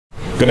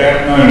Good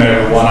afternoon,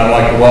 everyone. I'd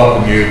like to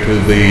welcome you to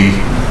the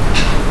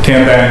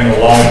 10th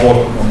Annual Law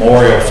Enforcement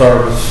Memorial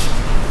Service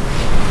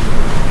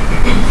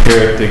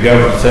here at the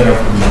Government Center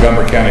for the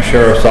Montgomery County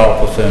Sheriff's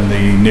Office in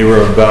the New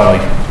River Valley.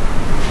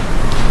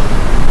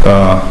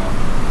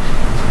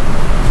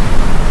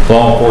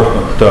 Law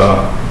enforcement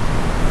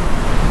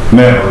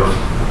members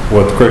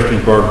with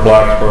Christiansburg,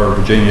 Blacksburg,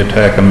 Virginia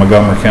Tech, and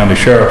Montgomery County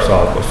Sheriff's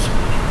Office.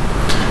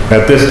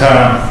 At this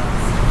time,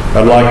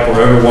 I'd like for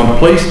everyone to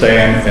please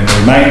stand and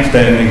remain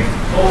standing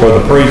for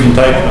the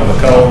presentation of the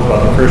colors by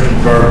the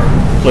Christiansburg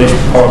Police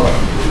Department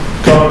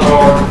color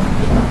guard.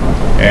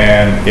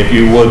 And if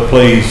you would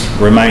please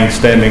remain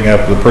standing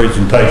after the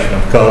presentation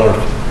of colors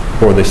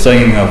for the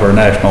singing of our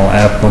national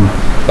anthem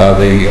by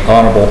the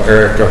Honorable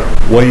Erica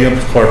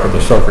Williams, Clerk of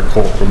the Circuit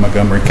Court for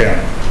Montgomery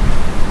County.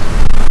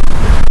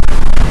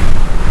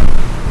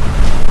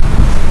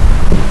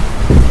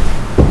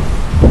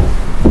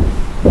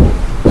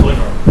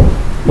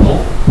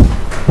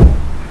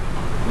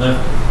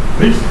 Left.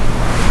 Peace.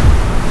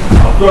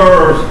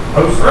 Outdoors.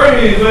 Post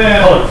raise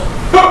and colors.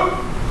 Go!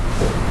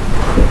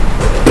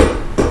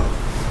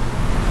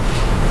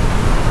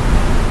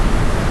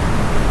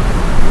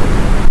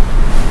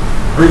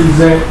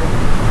 Present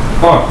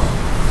arms.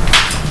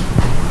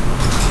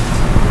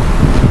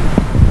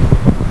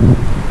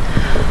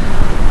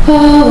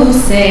 Oh,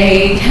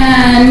 say,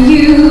 can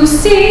you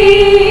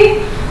see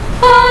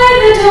by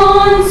the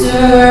dawn's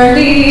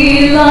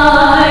early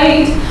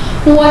light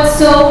what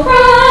so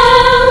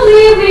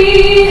proudly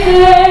we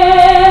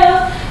hail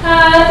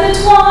at the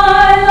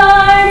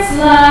twilight's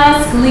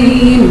last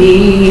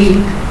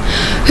gleaming,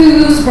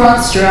 whose broad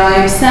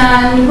stripes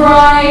and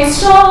bright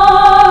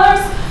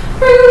stars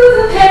through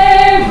the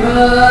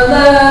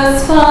perilous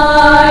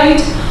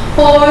fight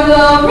o'er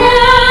the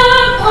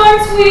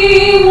ramparts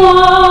we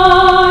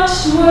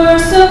watched were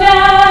so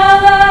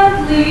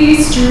gallantly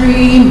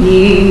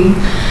streaming.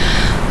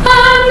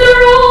 And the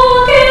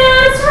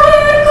rocket's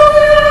red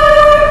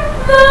glare,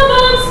 the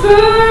bombs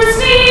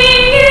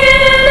bursting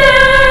in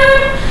air,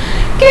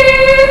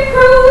 gave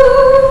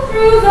proof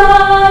through the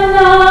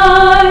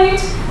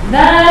night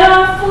that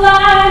our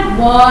flag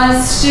was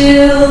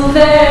still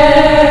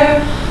there.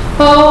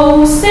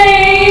 Oh,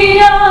 say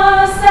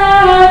does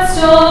that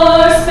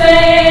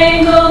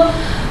star-spangled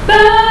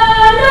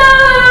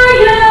banner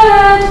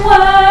yet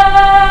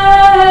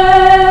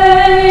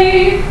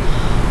wave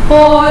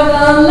o'er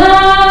the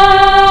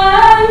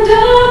land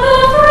of the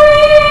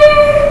free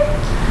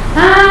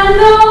and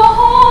the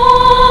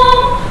home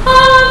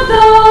of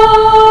the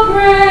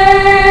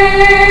brave?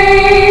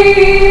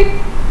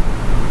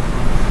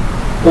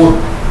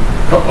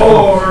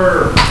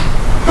 Order.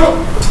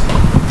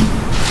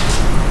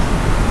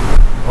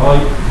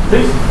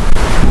 Please.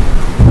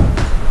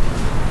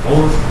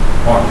 Forward,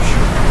 march.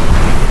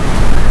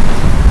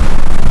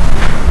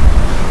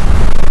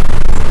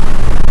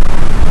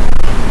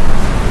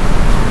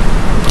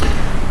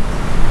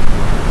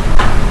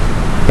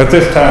 At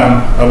this time,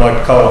 I'd like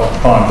to call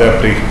upon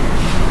Deputy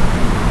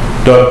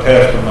Doug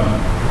Testament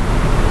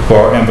for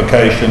our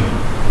invocation.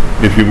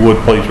 If you would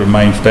please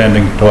remain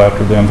standing until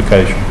after the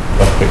invocation.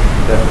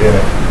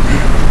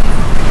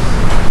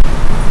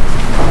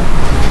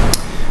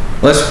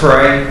 Let's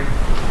pray.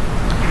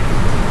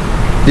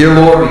 Dear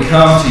Lord, we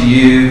come to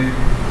you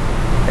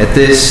at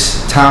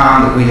this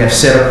time that we have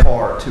set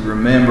apart to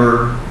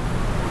remember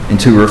and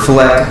to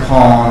reflect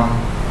upon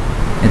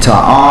and to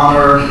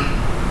honor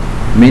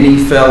many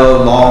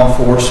fellow law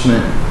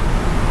enforcement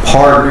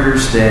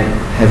partners that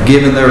have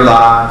given their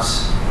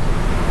lives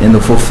in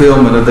the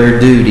fulfillment of their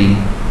duty.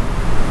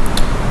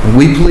 And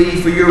we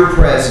plead for your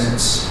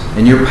presence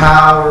and your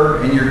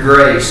power and your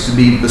grace to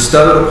be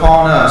bestowed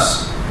upon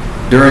us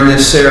during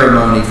this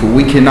ceremony, for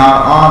we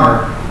cannot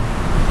honor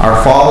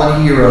our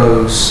fallen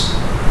heroes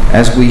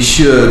as we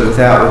should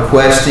without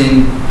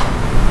requesting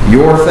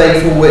your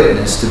faithful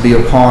witness to be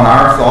upon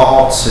our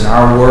thoughts and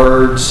our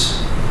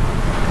words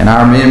and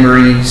our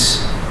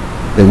memories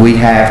that we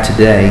have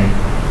today.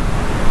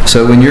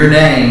 So in your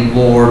name,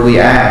 Lord, we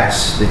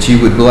ask that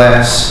you would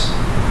bless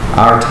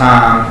our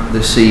time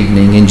this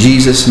evening. In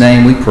Jesus'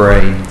 name we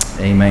pray.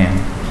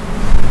 Amen.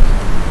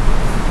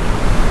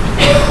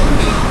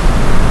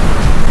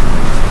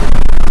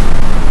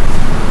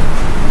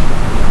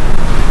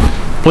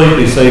 Please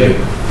be seated.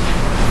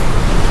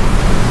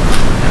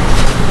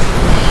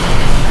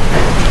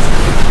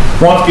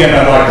 Once again,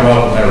 I'd like to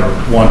welcome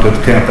everyone to the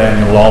 10th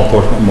Annual Law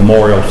Enforcement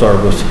Memorial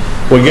Service.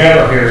 We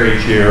gather here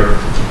each year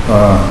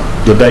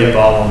the day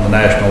following the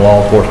National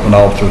Law Enforcement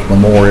Officers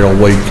Memorial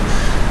Week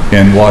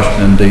in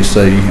Washington, D.C.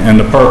 And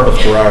the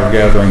purpose for our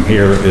gathering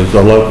here is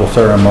a local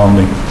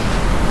ceremony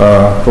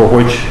for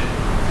which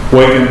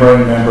we can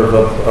bring members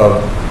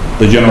of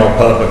the general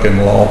public and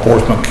the law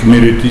enforcement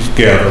communities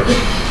together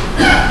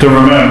to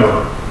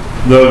remember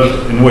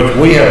those in which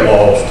we have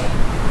lost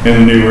in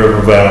the New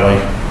River Valley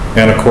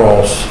and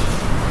across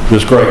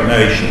this great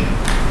nation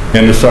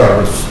in the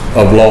service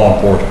of law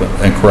enforcement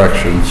and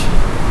corrections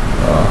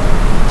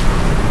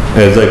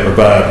as they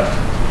provide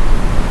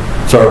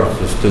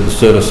services to the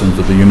citizens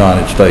of the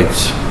United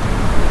States.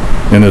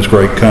 in this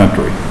great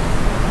country.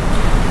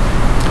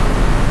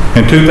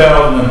 In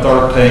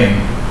 2013,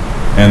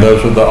 and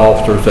those are the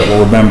officers that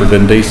were remembered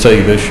in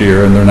D.C. this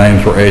year, and their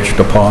names were etched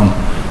upon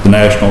the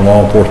National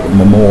Law Enforcement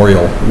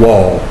Memorial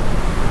Wall,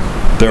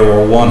 there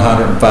were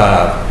 105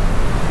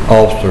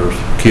 officers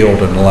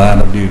killed in the line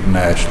of duty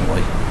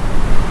nationally.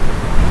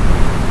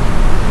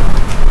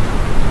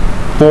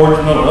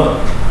 Fortunately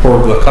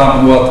for the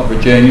Commonwealth of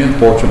Virginia,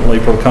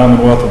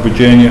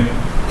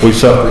 we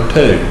suffered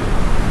too.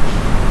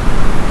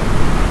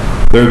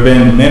 There have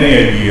been many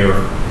a year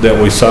that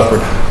we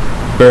suffered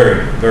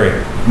very,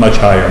 very much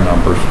higher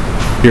numbers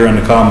here in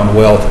the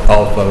Commonwealth,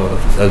 also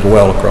as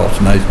well across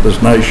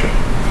this nation.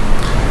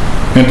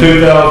 In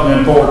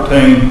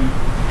 2014,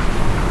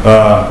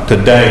 to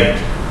date,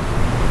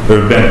 there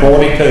have been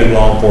 42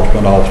 law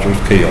enforcement officers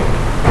killed.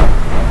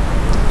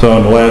 So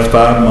in the last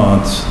 5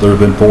 months, there have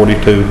been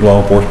 42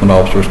 law enforcement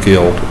officers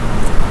killed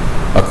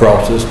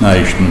across this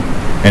nation,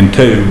 and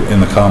 2 in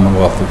the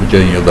Commonwealth of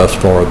Virginia thus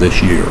far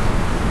this year.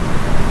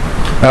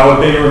 I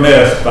would be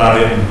remiss if I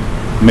didn't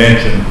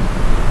mention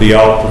the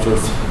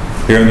officers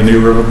here in the New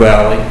River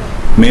Valley.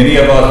 Many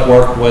of us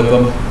worked with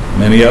them,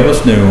 many of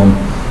us knew them,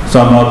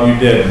 some of you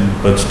didn't,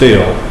 but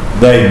still,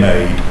 they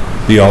made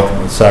the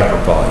ultimate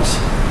sacrifice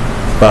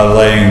by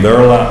laying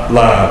their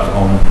lives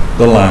on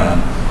the line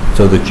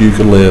so that you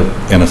could live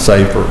in a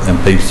safer and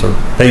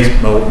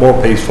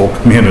more peaceful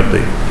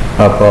community.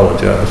 I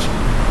apologize.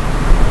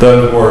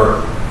 Those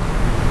were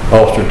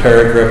Officer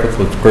Terry Griffith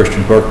with the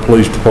Christiansburg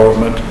Police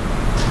Department,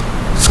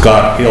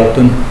 Scott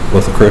Hilton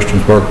with the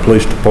Christiansburg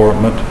Police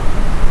Department,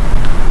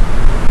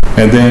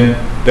 and then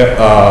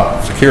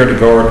security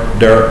guard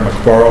Derek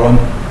McFarland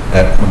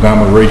at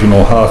Montgomery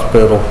Regional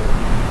Hospital.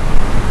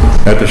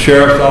 At the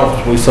Sheriff's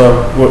Office,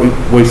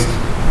 we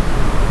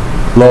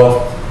lost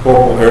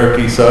Corporal Eric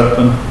E.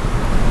 Sutton,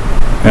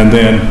 and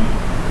then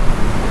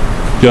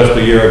just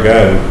a year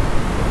ago,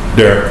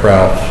 Derek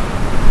Krause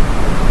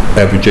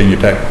at Virginia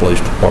Tech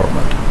Police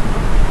Department.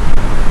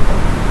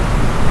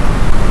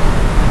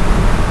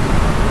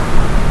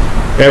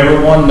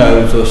 Everyone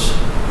knows us,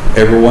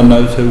 everyone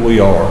knows who we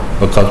are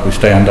because we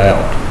stand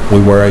out.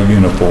 We wear a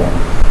uniform.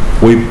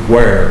 We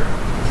wear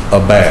a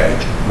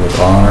badge with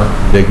honor,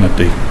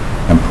 dignity,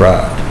 and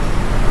pride.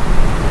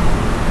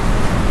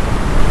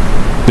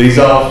 These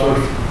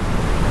officers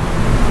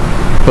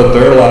put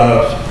their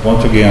lives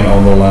once again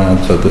on the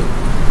line so that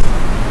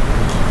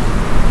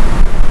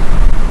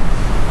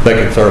they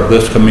could serve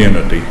this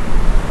community,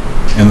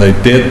 and they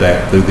did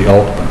that through the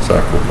ultimate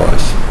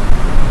sacrifice.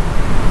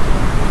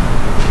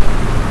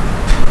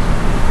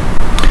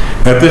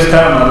 At this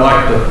time, I'd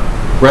like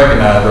to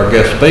recognize our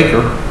guest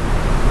speaker,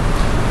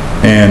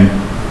 and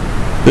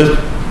this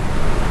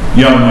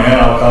young man,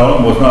 I'll call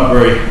him, was not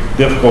very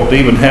difficult to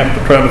even have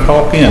to try to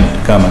talk in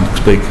to come and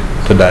speak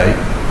today.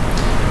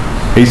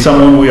 He's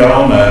someone we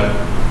all know,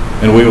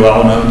 and we've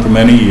all known for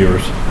many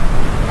years,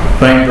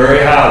 think very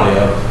highly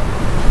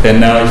of,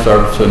 and now he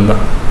serves in the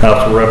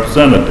House of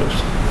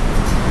Representatives.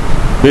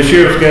 This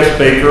year's guest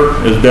speaker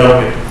is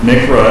Delegate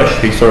Nick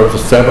Rush. He serves the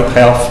 7th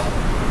House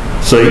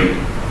seat.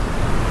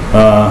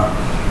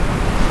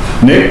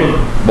 Nick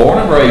was born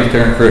and raised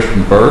here in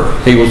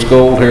Christiansburg. He was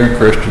schooled here in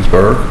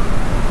Christiansburg.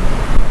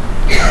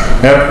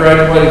 After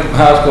graduating from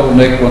high school,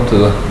 Nick went to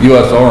the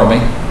U.S. Army.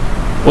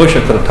 Wish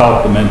I could have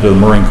talked him into the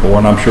Marine Corps,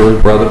 and I'm sure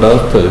his brother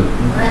does too.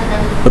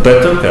 But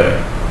that's okay.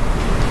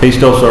 He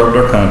still served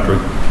our country.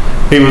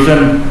 He was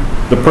in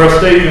the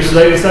prestigious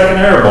 82nd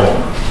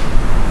Airborne.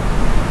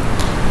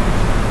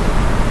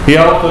 He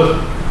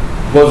also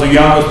was the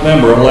youngest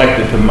member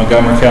elected to the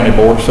Montgomery County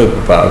Board of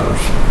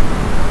Supervisors,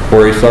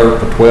 where he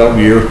served for 12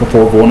 years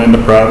before going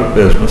into private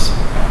business.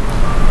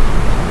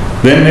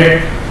 Then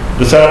Nick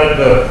decided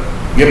to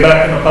get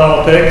back into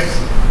politics.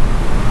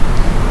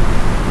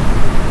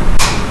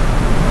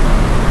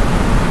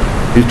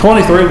 He's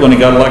 23 when he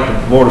got elected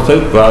to the Board of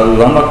Supervisors.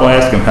 I'm not going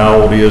to ask him how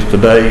old he is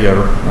today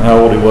or how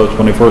old he was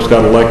when he first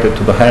got elected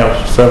to the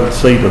House, 7th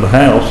seat of the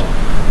House.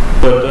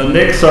 But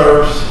Nick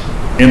serves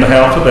in the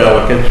House of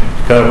Delegates,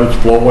 covers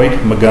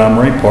Floyd,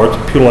 Montgomery, parts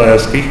of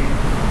Pulaski,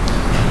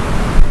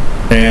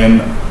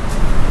 and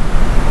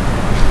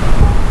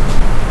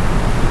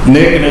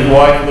Nick and his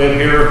wife live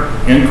here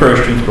in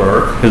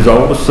Christiansburg. His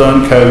oldest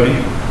son, Cody,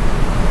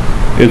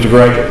 is a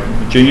graduate from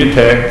Virginia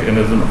Tech and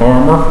is an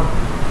armor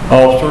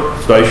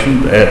officer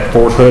stationed at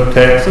Fort Hood,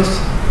 Texas.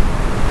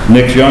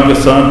 Nick's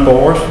youngest son,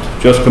 Forrest,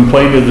 just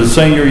completed his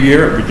senior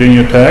year at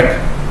Virginia Tech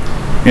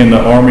in the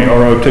Army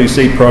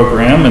ROTC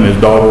program, and his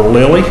daughter,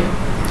 Lily,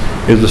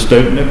 is a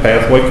student at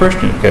Pathway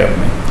Christian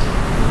Academy.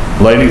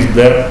 Ladies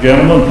and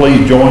gentlemen,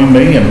 please join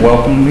me in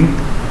welcoming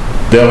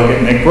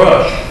Delegate Nick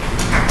Rush.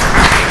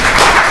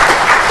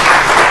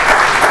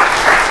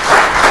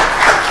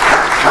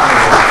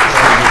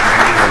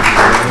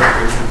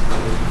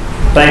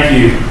 Thank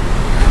you.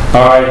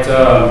 All right,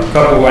 a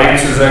couple of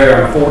answers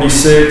there. I'm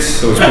 46,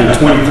 so it's been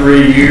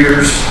 23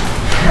 years.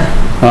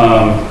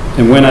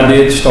 And when I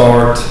did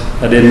start,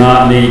 I did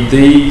not need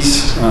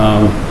these,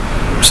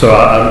 so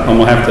I'm going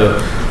to have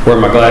to wear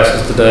my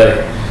glasses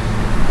today.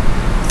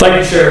 Thank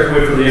you, Sheriff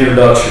Whit, for the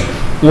introduction.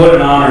 What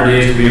an honor it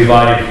is to be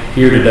invited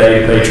here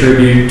today to pay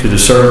tribute to the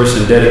service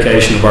and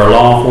dedication of our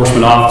law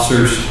enforcement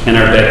officers and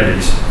our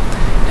deputies,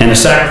 and the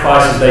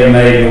sacrifices they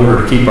made in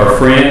order to keep our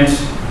friends,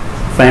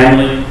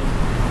 family,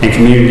 and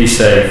community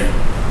safe.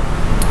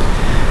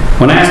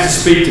 When asked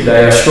to speak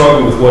today, I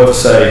struggle with what to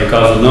say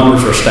because the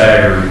numbers are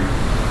staggering,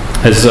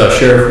 as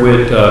Sheriff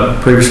Whit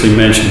previously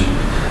mentioned.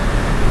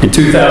 In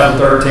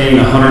 2013,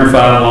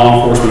 105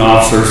 law enforcement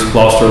officers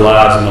lost their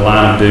lives in the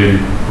line of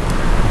duty.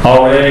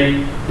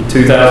 Already, in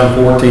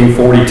 2014,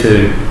 42.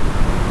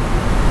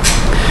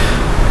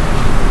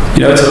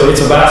 You know,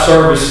 it's about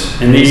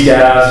service, and these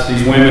guys,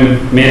 these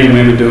women, men and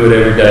women do it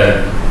every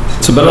day.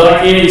 So, but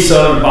like any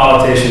Southern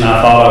politician,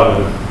 I thought I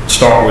would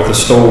start with a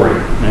story,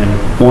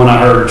 and one I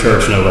heard in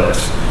church, no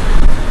less.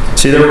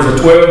 See, there was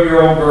a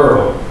 12-year-old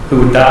girl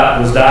who was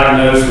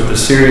diagnosed with a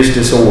serious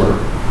disorder.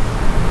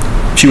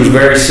 She was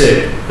very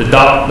sick. The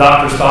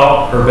doctors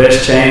thought her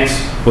best chance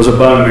was a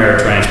bone marrow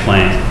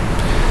transplant.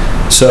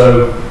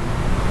 So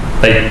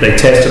they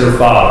tested her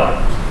father.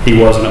 He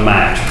wasn't a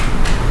match.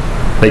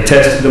 They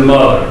tested the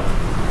mother.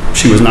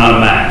 She was not a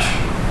match.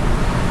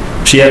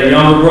 She had a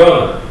younger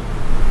brother.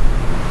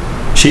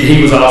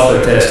 He was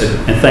also tested,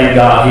 and thank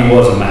God he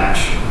was a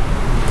match.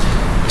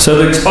 So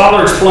the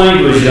father explained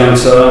to his young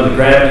son the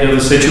gravity of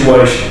the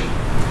situation,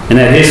 and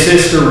that his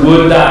sister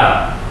would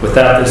die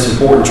without this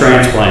important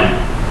transplant,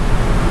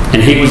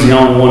 and he was the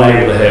only one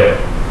able to help.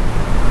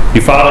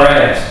 Your father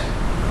asked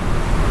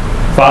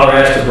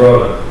the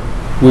brother,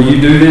 "Will you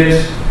do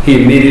this?"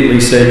 He immediately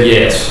said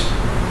yes.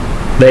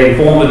 They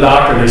informed the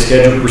doctor and they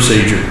scheduled a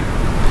procedure.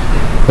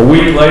 A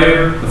week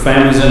later, the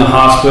family's in the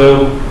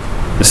hospital.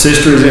 The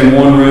sister is in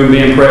one room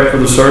being prepped for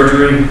the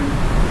surgery.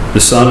 The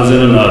son is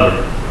in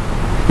another.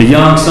 The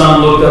young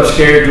son looked up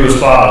scared to his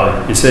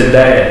father and said,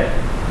 "Dad,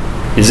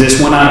 is this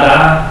when I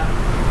die?"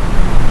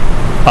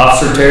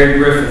 Officer Terry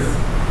Griffith,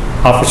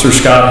 Officer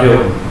Scott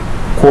Hilton,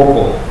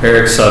 Corporal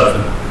Eric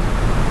Sutphin,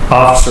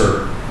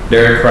 Officer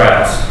Derek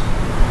Krause.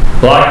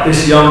 Like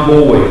this young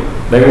boy,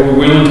 they were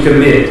willing to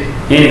commit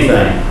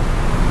anything,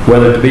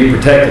 whether to be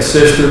protect a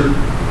sister,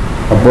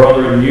 a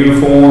brother in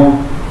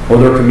uniform, or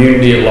their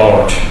community at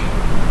large.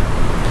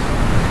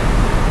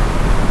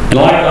 And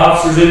like the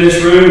officers in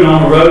this room and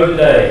on the road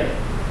today,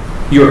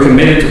 you are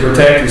committed to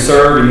protect and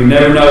serve, and you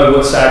never know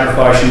what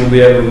sacrifice you will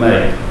be able to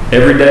make.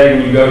 Every day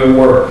when you go to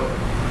work,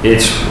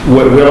 it's,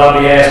 will I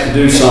be asked to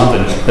do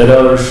something that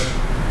others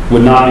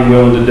would not be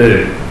willing to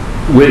do?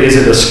 Is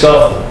it a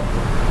scuffle?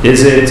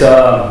 Is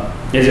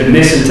it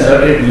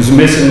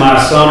missing my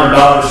son or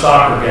daughter's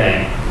soccer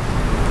game?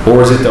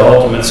 Or is it the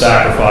ultimate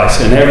sacrifice?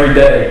 And every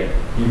day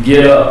you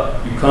get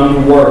up, you come to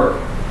work,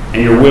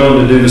 and you're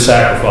willing to do the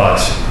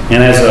sacrifice.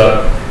 And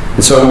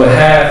so on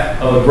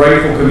behalf of a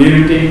grateful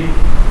community,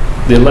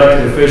 the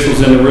elected officials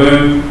in the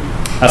room,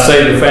 I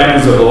say to the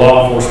families of the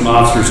law enforcement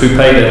officers who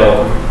paid that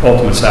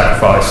ultimate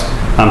sacrifice,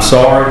 I'm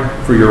sorry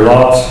for your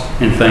loss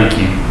and thank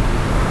you.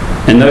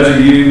 And those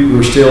of you who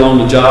are still on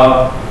the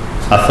job,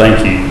 I thank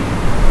you.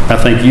 I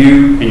thank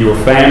you and your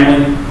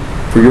family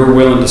for your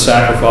willing to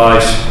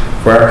sacrifice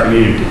for our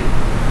community.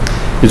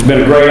 It's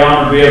been a great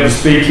honor to be able to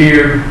speak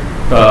here.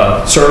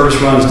 Service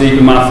runs deep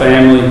in my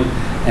family,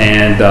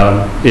 and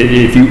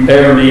if you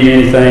ever need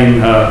anything,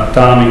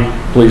 Tommy,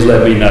 please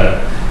let me know.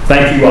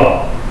 Thank you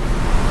all.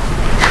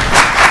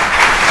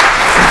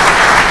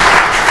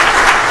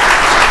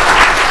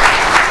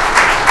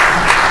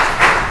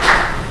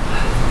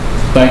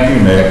 Thank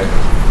you, Nick.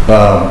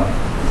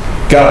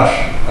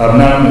 Gosh, I've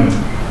known him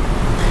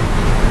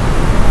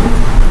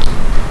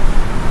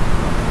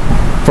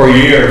for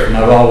years, and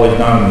I've always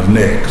known him as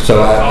Nick.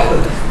 So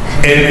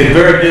it's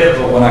very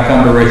difficult when I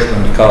come to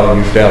Richmond to call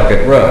you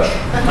Delegate Rush.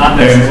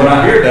 And when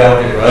I hear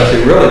Delegate Rush,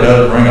 it really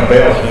doesn't ring a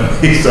bell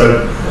to me.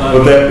 So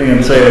with that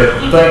being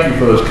said, thank you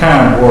for those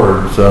kind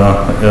words,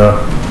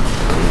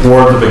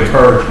 words of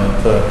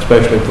encouragement,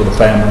 especially for the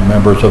family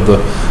members of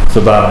the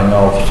surviving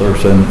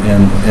officers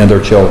and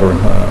their children.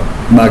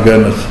 My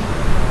goodness,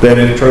 that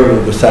is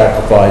truly the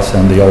sacrifice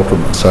and the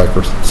ultimate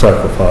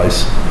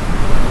sacrifice.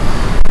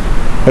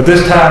 At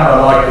this time,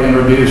 I'd like to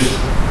introduce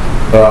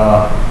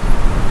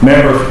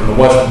members from the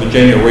West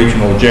Virginia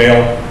Regional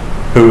Jail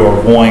who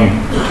are going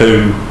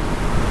to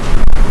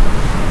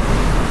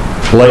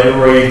lay the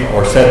wreath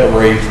or set the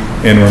wreath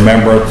in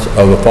remembrance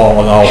of the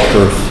fallen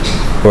officers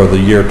for the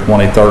year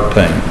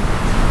 2013.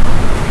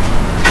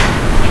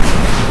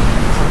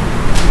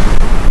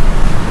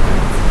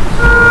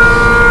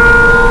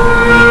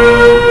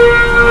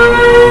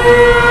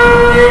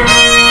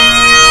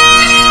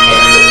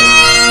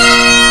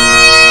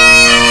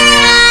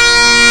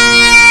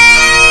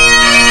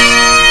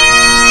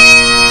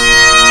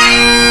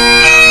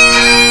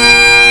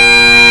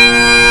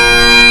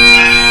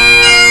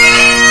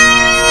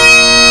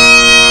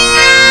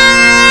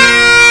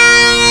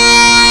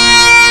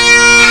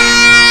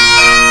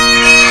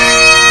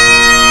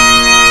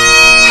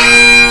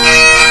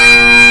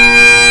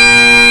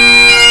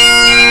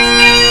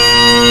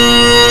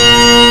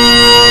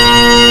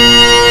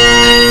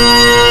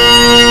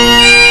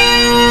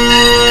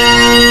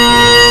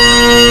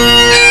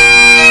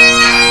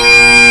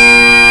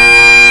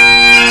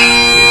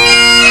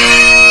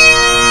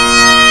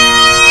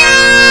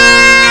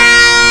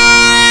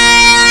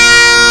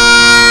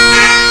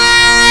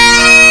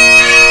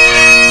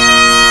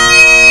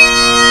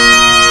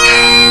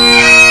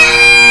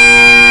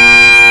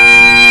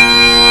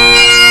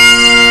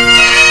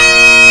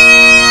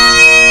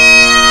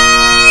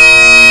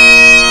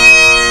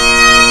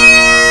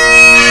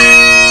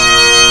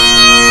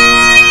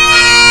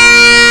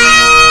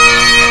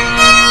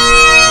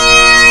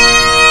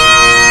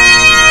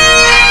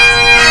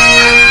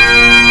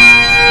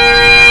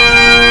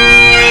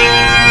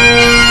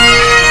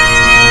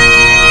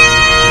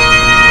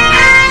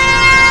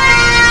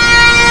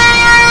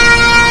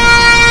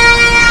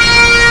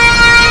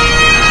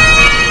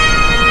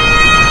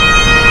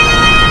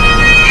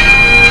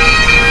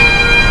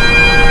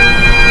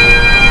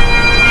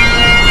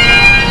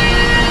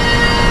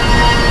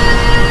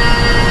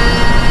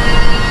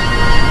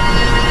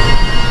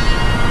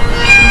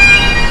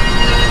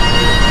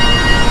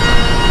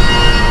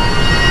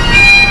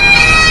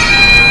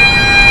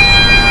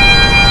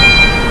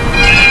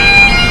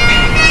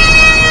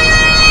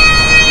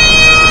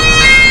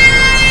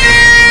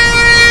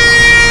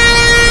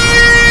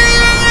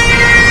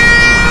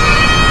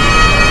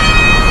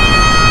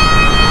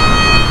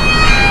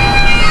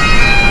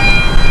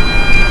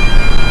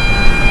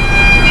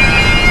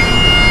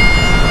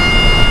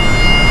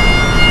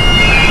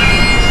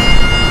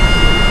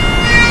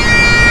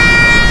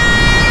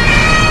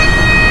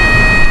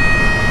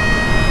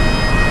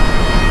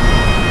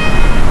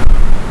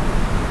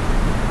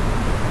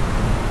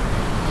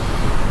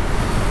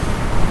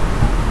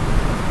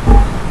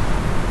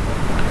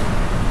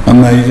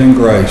 Amazing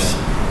grace.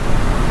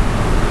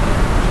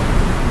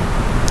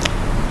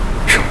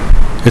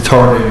 It's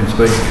hard to even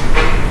speak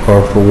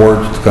or for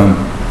words to come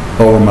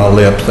over my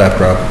lips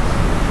after I've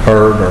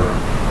heard or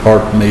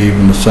hard for me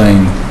even to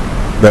sing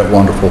that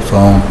wonderful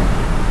song.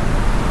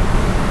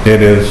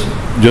 It is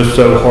just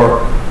so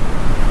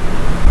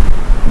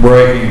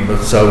heartbreaking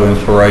but so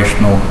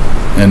inspirational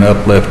and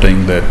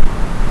uplifting that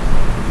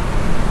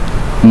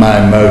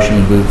my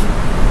emotions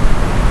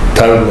have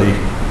totally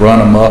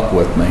run amok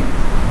with me.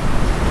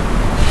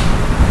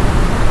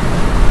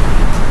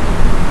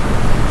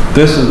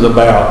 This is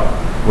about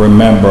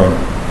remembering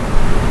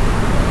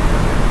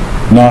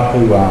not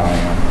who I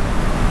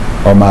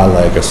am or my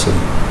legacy.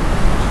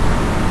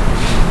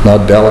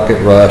 Not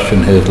Delegate Rush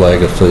and his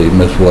legacy,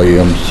 Miss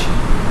Williams,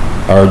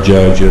 our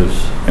judges,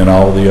 and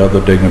all the other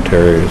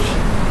dignitaries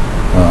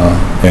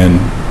and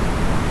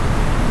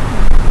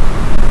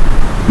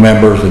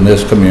members in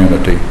this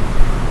community.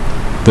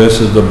 This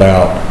is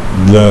about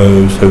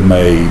those who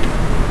made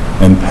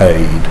and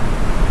paid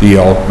the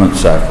ultimate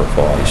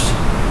sacrifice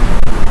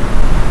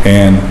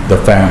and the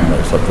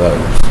families of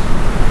those.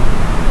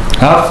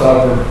 I've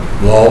suffered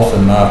loss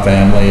in my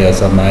family,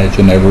 as I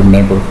imagine every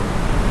member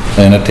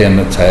in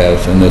attendance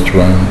has in this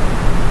room.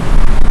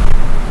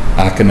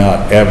 I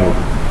cannot ever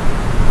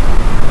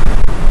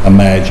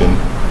imagine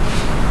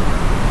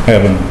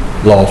having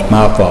lost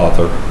my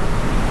father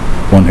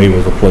when he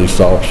was a police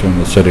officer in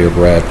the city of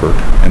Radford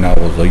and I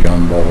was a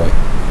young boy.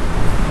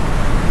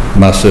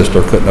 My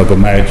sister couldn't have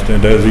imagined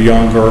it as a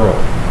young girl.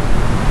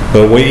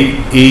 But we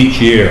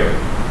each year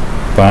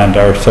find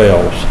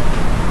ourselves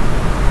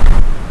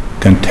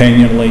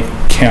continually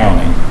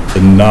counting the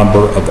number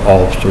of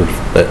officers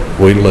that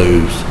we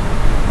lose.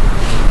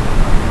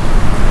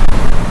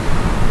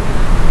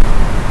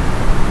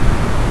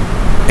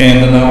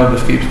 And the number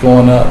just keeps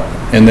going up,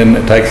 and then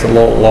it takes a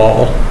little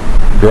lull,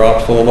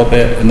 drops a little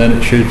bit, and then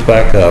it shoots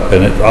back up.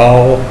 And it's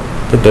all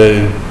to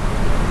do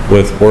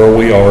with where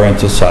we are in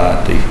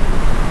society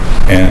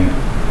and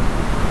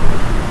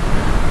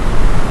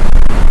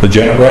the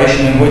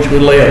generation in which we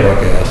live,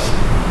 I guess.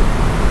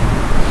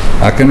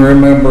 I can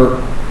remember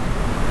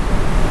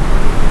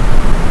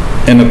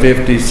in the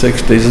 50s,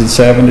 60s, and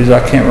 70s,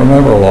 I can't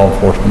remember a law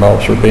enforcement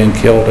officer being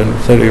killed in the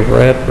city of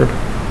Radford.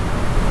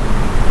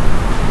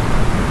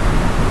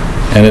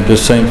 And it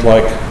just seems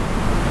like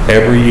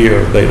every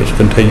year they just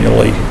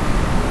continually,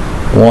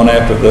 one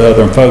after the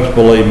other. And folks,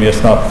 believe me,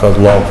 it's not because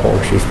law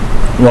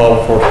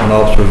enforcement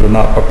officers are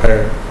not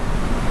prepared.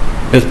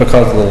 It's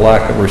because of the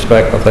lack of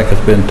respect I think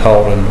has been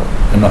taught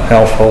in the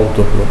households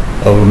of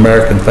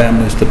American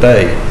families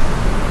today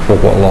for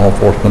what law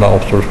enforcement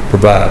officers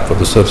provide for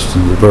the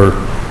citizens of their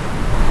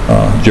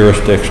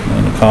jurisdiction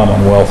in the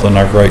Commonwealth and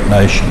our great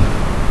nation.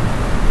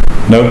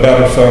 No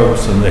better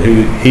service than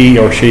he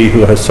or she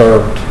who has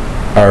served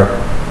our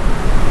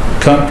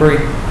country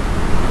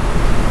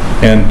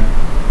and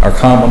our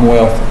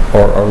Commonwealth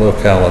or our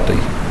locality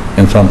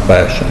in some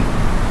fashion.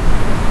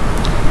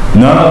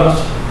 None of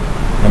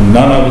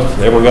us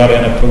ever got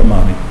in it for the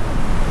money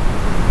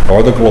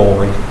or the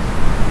glory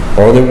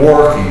or the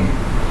working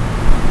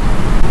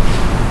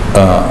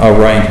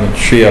arrangements,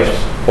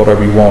 shifts,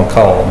 whatever you want to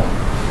call them.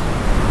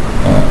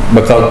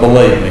 Because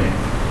believe me,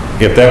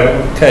 if that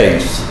were the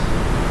case,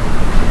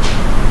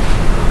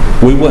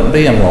 we wouldn't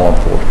be in law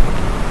enforcement.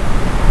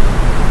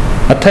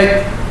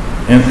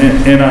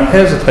 And I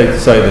hesitate to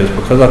say this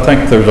because I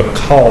think there's a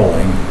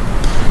calling,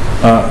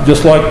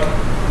 just like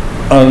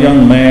a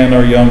young man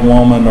or young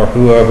woman or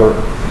whoever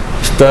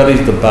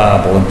studies the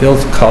Bible and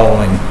feels a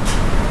calling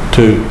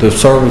to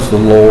service the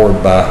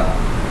Lord by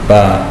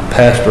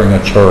pastoring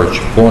a church,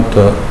 going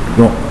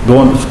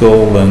to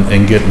school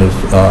and getting his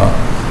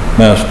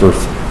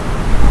master's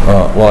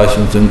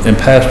license and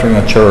pastoring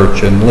a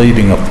church and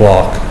leading a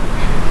flock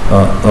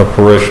of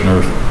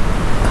parishioners.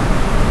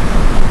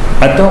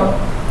 I don't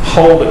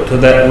hold it to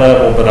that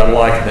level, but I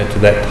liken it to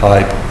that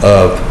type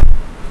of,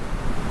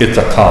 it's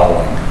a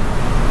calling.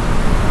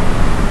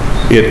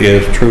 It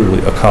is truly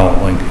a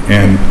calling.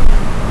 And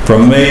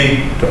from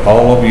me to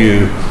all of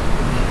you,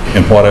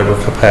 in whatever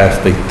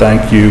capacity,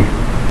 thank you.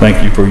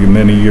 Thank you for your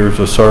many years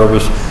of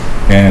service,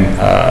 and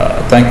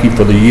thank you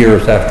for the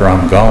years after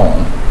I'm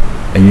gone,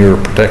 and you're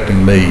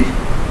protecting me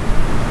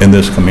in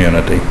this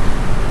community.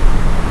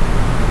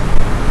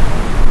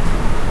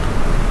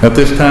 At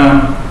this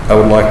time, I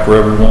would like for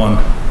everyone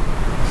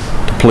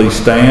to please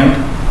stand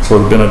for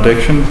the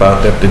benediction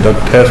by Deputy Doug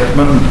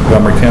Testman,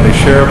 Montgomery County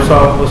Sheriff's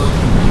Office.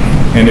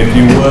 And if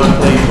you would,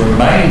 please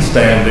remain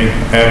standing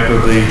after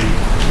the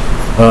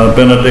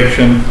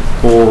benediction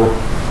for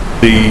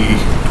the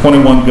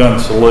 21-gun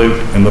salute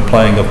and the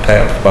playing of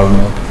taps by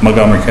the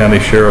Montgomery County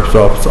Sheriff's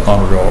Office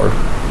Honor Guard.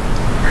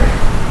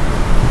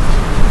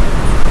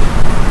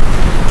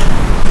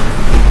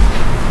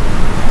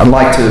 I'd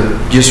like to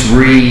just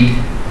read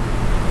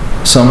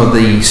some of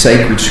the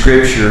sacred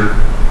scripture.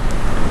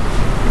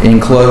 In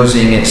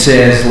closing, it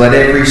says, "Let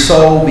every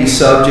soul be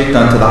subject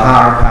unto the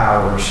higher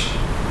powers,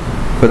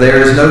 for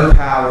there is no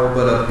power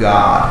but of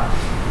God.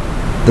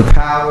 The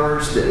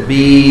powers that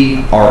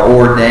be are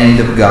ordained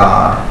of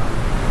God.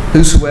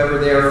 Whosoever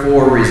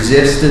therefore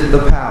resisteth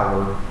the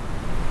power,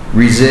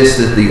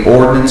 resisteth the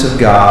ordinance of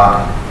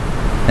God,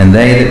 and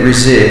they that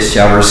resist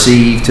shall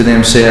receive to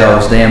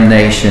themselves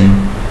damnation.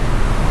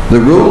 The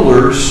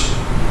rulers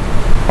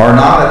are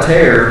not a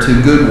terror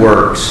to good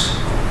works,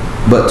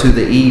 but to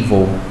the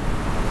evil.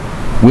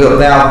 Wilt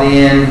thou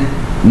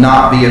then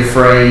not be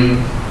afraid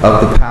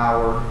of the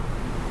power?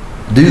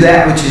 Do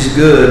that which is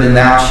good, and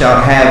thou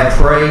shalt have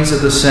praise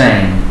of the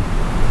same.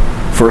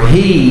 For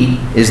he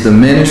is the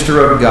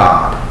minister of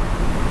God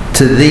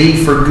to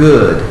thee for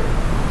good.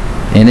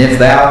 And if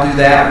thou do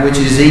that which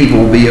is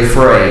evil, be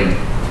afraid.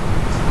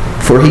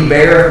 For he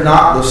beareth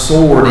not the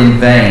sword in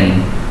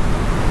vain.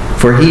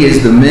 For he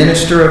is the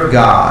minister of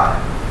God,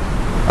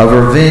 a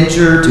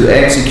revenger to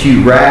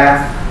execute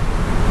wrath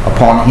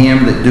upon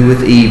him that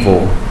doeth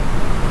evil.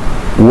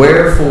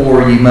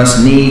 Wherefore ye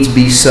must needs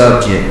be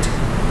subject,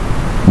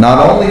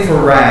 not only for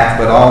wrath,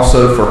 but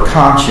also for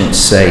conscience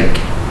sake.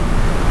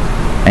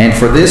 And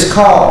for this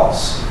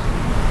cause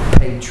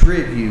pay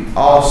tribute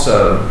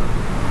also,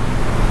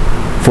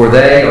 for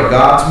they are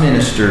God's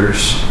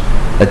ministers,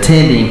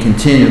 attending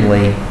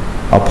continually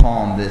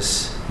upon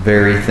this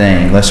very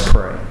thing. Let's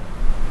pray.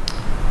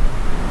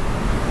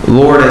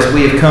 Lord, as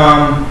we have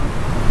come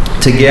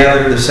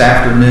together this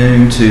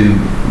afternoon to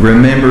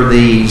remember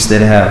these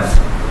that have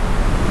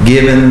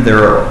given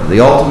the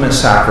ultimate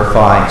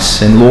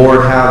sacrifice, and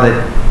Lord, how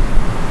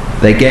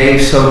that they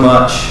gave so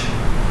much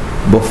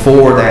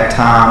before that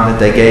time, that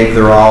they gave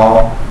their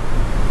all,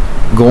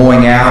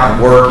 going out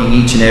and working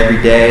each and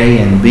every day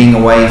and being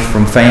away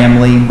from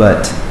family,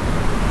 but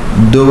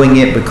doing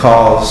it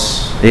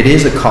because it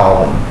is a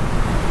calling,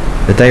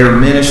 that they are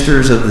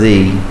ministers of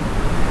Thee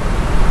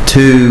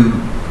to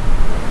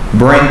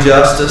bring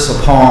justice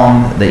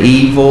upon the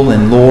evil.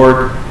 And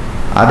Lord,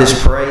 I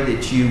just pray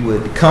that You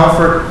would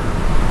comfort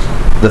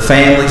the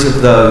families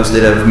of those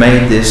that have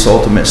made this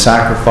ultimate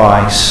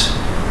sacrifice.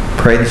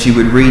 Pray that You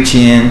would reach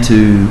in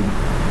to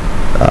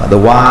the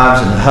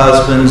wives and the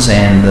husbands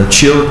and the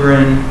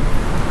children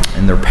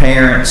and their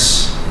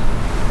parents.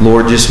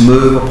 Lord, just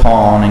move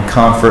upon and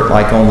comfort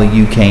like only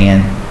You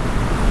can.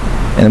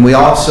 And we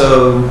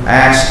also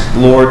ask,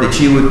 Lord, that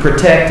You would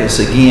protect us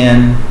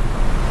again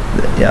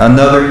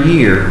another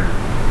year,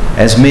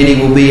 as many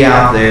will be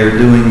out there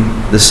doing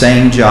the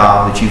same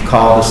job that You've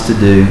called us to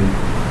do.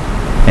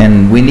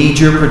 And we need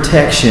Your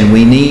protection.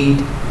 We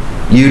need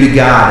You to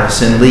guide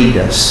us and lead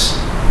us.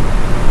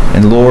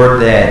 And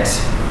Lord, that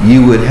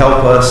You would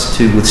help us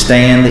to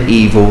withstand the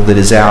evil that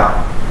is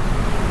out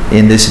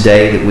in this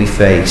day that we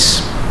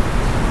face.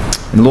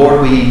 And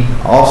Lord, we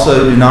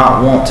also do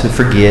not want to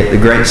forget the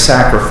great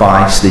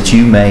sacrifice that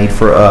You made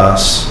for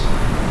us.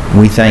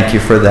 We thank You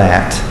for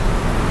that.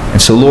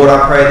 And so, Lord,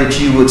 I pray that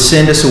You would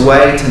send us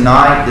away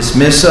tonight,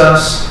 dismiss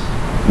us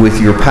with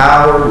Your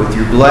power, with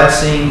Your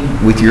blessing,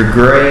 with Your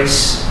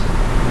grace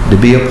to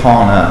be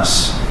upon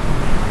us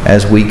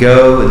as we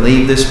go and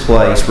leave this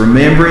place,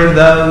 remembering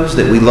those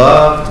that we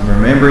loved and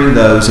remembering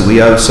those that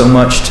we owe so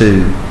much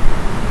to.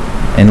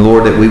 And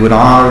Lord, that we would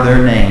honor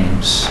their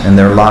names and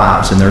their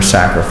lives and their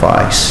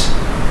sacrifice.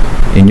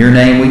 In Your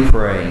name we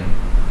pray.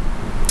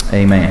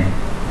 Amen.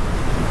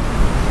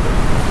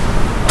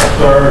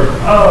 Sir,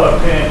 oh,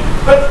 I can't.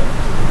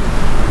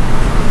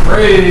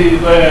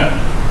 Breathe in.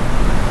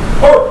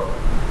 Oh.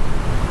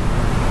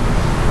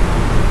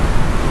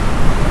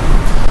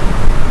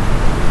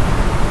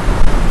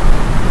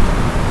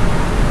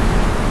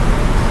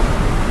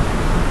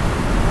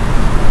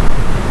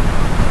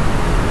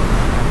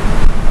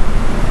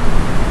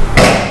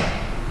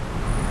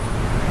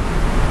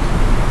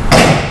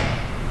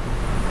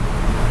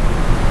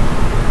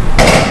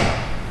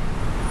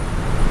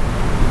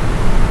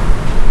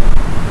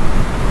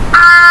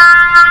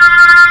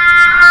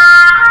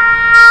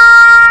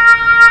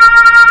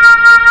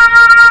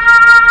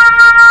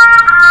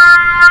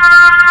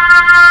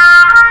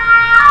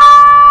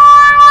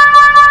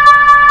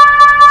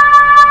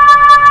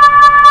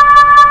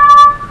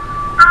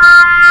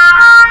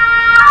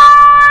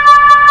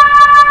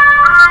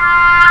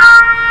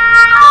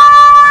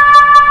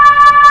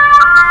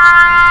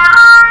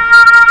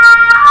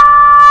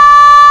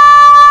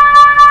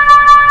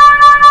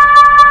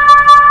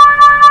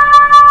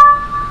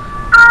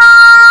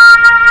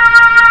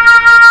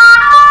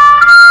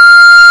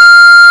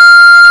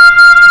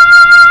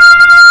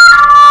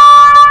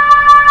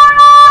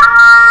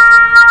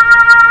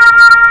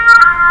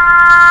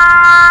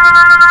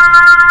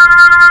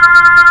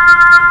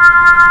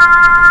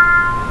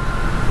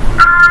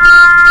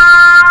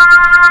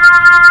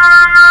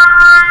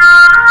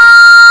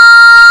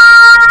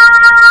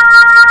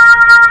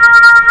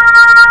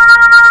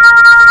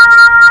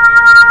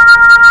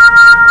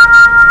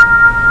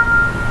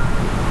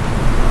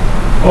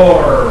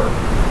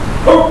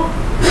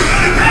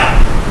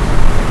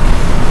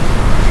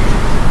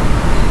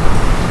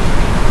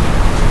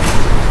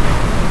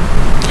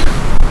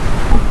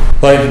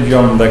 Ladies and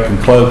gentlemen, that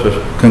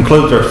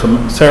concludes our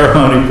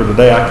ceremony for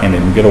today. I can't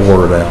even get a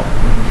word out.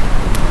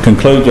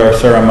 concludes our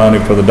ceremony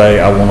for the day.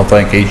 I want to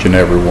thank each and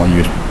every one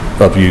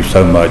of you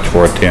so much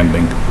for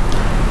attending.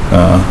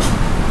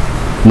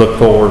 Look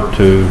forward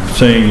to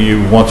seeing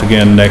you once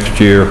again next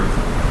year,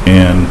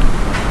 and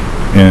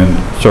in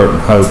certain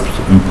hopes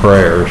and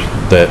prayers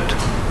that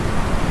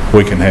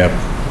we can have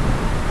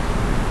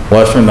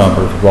lesser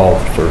numbers of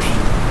officers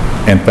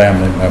and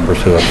family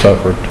members who have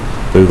suffered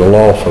through the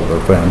loss of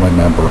their family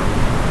member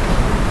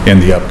in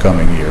the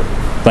upcoming year.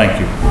 Thank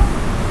you.